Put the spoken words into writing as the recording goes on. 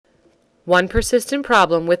One persistent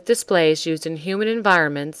problem with displays used in humid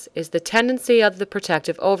environments is the tendency of the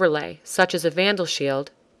protective overlay, such as a Vandal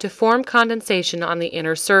Shield, to form condensation on the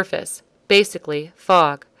inner surface, basically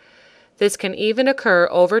fog. This can even occur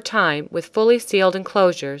over time with fully sealed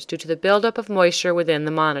enclosures due to the buildup of moisture within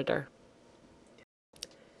the monitor.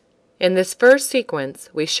 In this first sequence,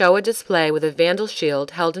 we show a display with a Vandal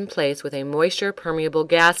Shield held in place with a moisture-permeable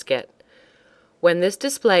gasket. When this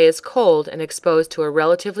display is cold and exposed to a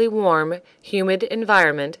relatively warm, humid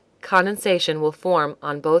environment, condensation will form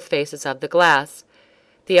on both faces of the glass.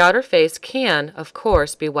 The outer face can, of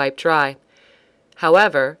course, be wiped dry.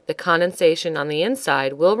 However, the condensation on the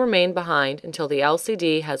inside will remain behind until the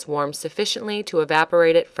LCD has warmed sufficiently to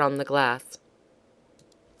evaporate it from the glass.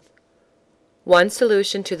 One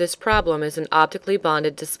solution to this problem is an optically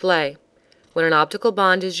bonded display. When an optical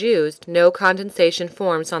bond is used, no condensation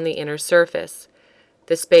forms on the inner surface.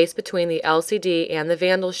 The space between the LCD and the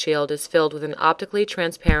Vandal Shield is filled with an optically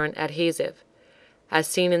transparent adhesive. As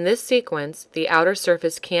seen in this sequence, the outer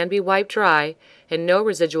surface can be wiped dry and no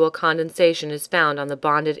residual condensation is found on the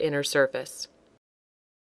bonded inner surface.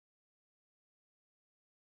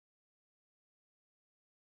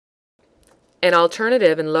 An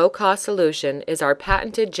alternative and low-cost solution is our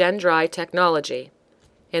patented GenDry technology.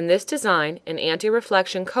 In this design, an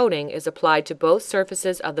anti-reflection coating is applied to both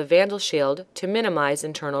surfaces of the Vandal Shield to minimize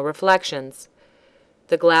internal reflections.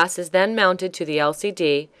 The glass is then mounted to the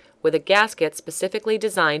LCD with a gasket specifically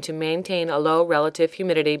designed to maintain a low relative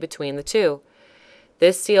humidity between the two.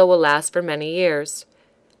 This seal will last for many years.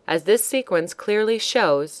 As this sequence clearly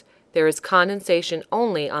shows, there is condensation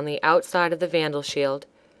only on the outside of the Vandal Shield.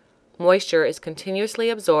 Moisture is continuously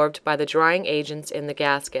absorbed by the drying agents in the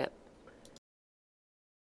gasket.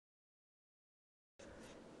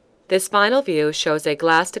 This final view shows a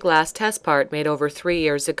glass-to-glass test part made over 3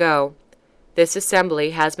 years ago. This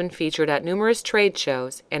assembly has been featured at numerous trade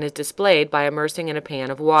shows and is displayed by immersing in a pan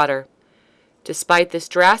of water. Despite this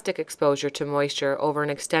drastic exposure to moisture over an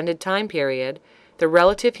extended time period, the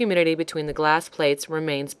relative humidity between the glass plates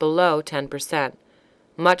remains below 10%,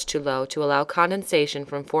 much too low to allow condensation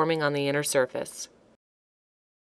from forming on the inner surface.